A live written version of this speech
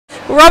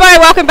Robbo,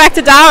 welcome back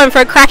to Darwin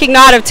for a cracking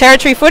night of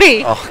territory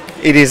footy. Oh,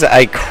 it is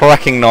a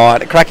cracking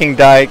night, a cracking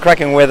day,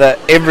 cracking weather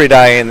every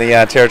day in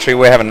the territory.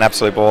 We're having an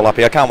absolute ball up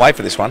here. I can't wait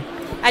for this one.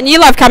 And you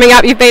love coming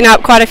up. You've been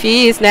up quite a few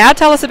years now.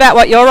 Tell us about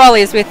what your role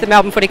is with the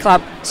Melbourne Footy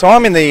Club. So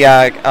I'm in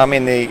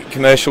the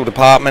commercial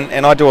department,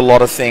 and I do a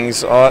lot of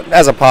things.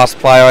 As a past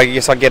player, I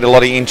guess I get a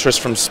lot of interest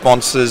from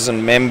sponsors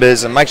and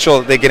members, and make sure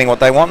that they're getting what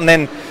they want. And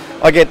then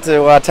I get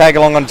to tag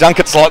along on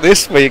junkets like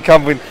this, where you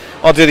come with.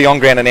 I'll do the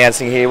on-ground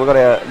announcing here. We've got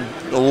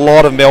a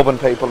lot of Melbourne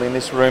people in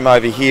this room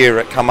over here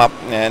that come up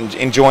and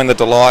enjoying the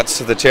delights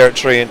of the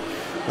territory, and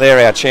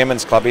they're our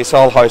chairman's club here, so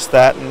I'll host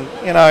that. And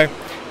you know,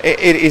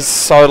 it is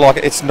so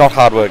it's not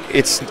hard work.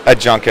 It's a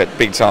junket,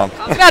 big time.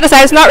 I was about to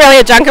say, it's not really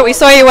a junket. We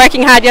saw you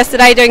working hard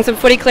yesterday doing some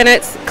footy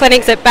clinics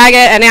at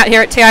Baggett and out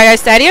here at TIO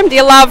Stadium. Do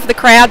you love the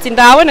crowds in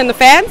Darwin and the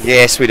fans?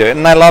 Yes, we do,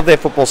 and they love their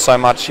football so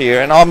much here,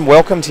 and I'm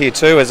welcomed here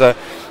too as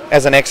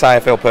an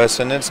ex-AFL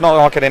person. It's not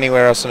like it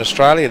anywhere else in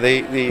Australia.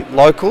 The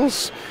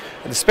locals,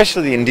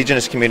 especially the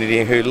Indigenous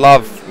community who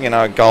love, you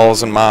know,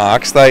 goals and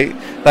marks, they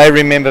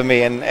remember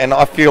me, and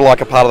I feel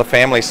like a part of the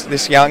family.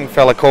 This young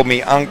fella called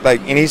me,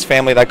 in his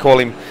family they call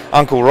him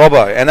Uncle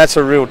Robbo, and that's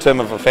a real term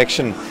of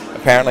affection.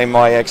 Apparently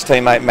my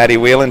ex-teammate Matty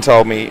Whelan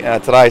told me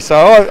today,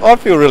 so I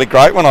feel really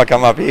great when I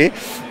come up here.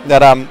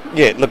 That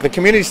yeah, look, the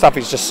community stuff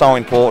is just so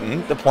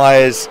important. The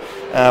players,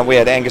 we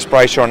had Angus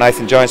Brayshaw and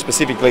Nathan Jones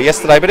specifically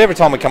yesterday, but every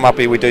time we come up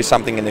here we do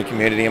something in the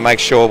community and make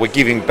sure we're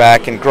giving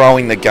back and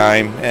growing the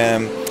game.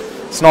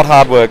 It's not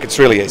hard work, it's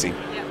really easy.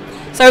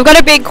 So we've got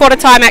a big quarter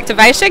time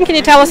activation. Can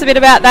you tell us a bit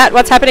about that?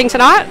 What's happening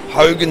tonight?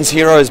 Hogan's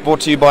Heroes, brought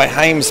to you by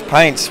Hames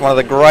Paints, one of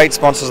the great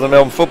sponsors of the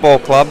Melbourne Football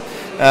Club.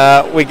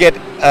 We get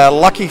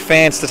lucky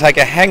fans to take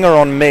a hanger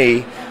on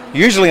me,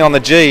 usually on the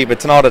G,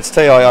 but tonight it's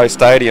TIO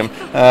Stadium,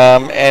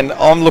 and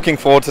I'm looking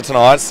forward to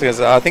tonight because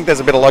I think there's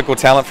a bit of local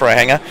talent for a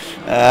hanger,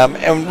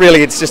 and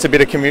really it's just a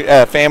bit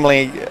of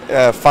family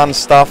fun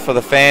stuff for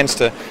the fans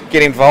to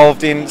get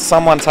involved in.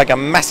 Someone take a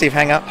massive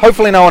hanger,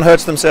 hopefully no one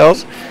hurts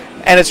themselves,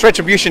 and it's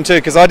retribution too,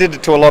 because I did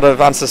it to a lot of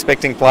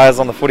unsuspecting players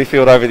on the footy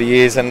field over the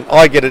years, and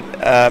I get it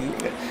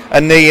a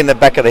knee in the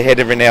back of the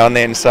head every now and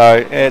then, so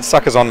it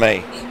suckers on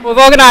me. We've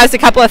organised a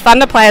couple of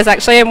Thunder players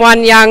actually, and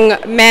one young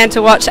man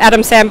to watch,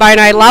 Adam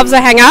Sambono, loves a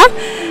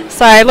hanger,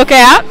 so look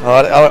out.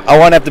 I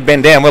won't have to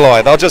bend down, will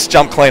I? They'll just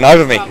jump clean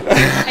over me.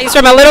 He's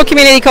from a little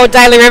community called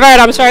Daly River,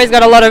 and I'm sure he's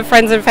got a lot of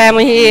friends and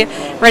family here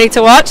ready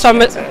to watch, so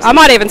I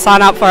might even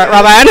sign up for it,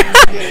 Robbo.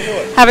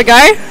 Have a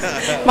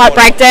go. Might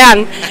break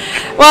down.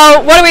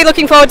 Well, what are we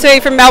looking forward to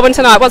from Melbourne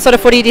tonight? What sort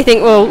of footy do you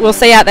think we'll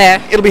see out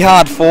there? It'll be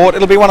hard fought.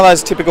 It'll be one of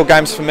those typical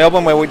games for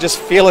Melbourne where we just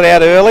feel it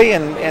out early,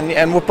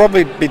 and we'll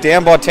probably be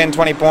down by 10,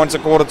 20 points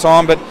at quarter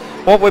time. But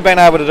what we've been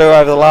able to do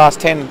over the last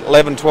 10,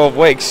 11, 12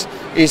 weeks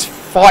is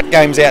fight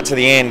games out to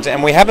the end,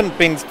 and we haven't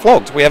been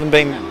flogged. We haven't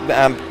been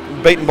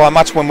beaten by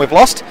much when we've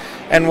lost,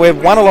 and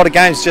we've won a lot of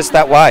games just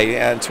that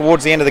way.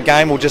 Towards the end of the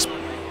game, we'll just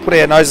put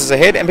our noses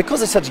ahead, and because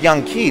they're such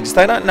young kids,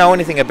 they don't know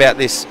anything about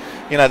this,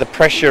 you know, the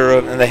pressure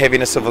and the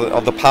heaviness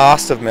of the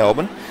past of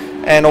Melbourne,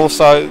 and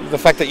also the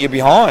fact that you're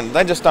behind.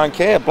 They just don't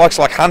care. Blokes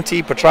like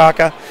Hunty,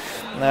 Petrarca,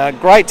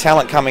 great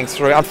talent coming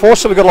through.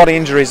 Unfortunately, we've got a lot of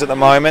injuries at the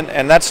moment,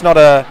 and that's not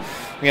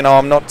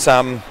I'm not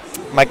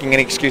making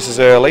any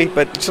excuses early,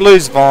 but to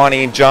lose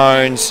Viney,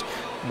 Jones,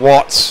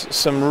 Watts,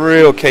 some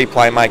real key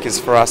playmakers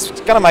for us,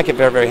 it's going to make it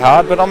very, very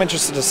hard, but I'm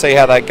interested to see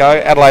how they go.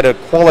 Adelaide, a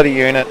quality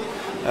unit.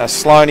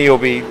 Sloaney will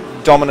be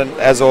dominant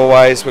as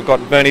always. We've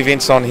got Bernie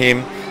Vince on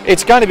him.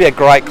 It's going to be a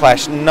great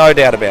clash, no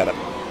doubt about it.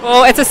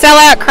 Well, it's a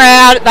sellout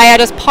crowd. They are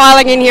just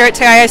piling in here at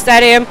TIO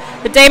Stadium.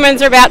 The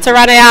Demons are about to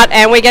run out,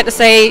 and we get to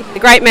see the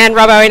great man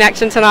Robbo in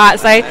action tonight.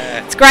 So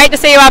it's great to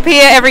see you up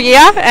here every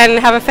year, and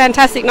have a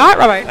fantastic night,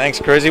 Robbo. Thanks,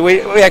 Cruzy.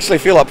 We actually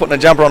feel like putting a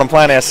jumper on and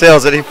playing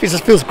ourselves. It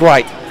just feels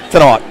great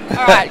tonight.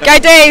 All right, go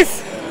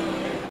D's.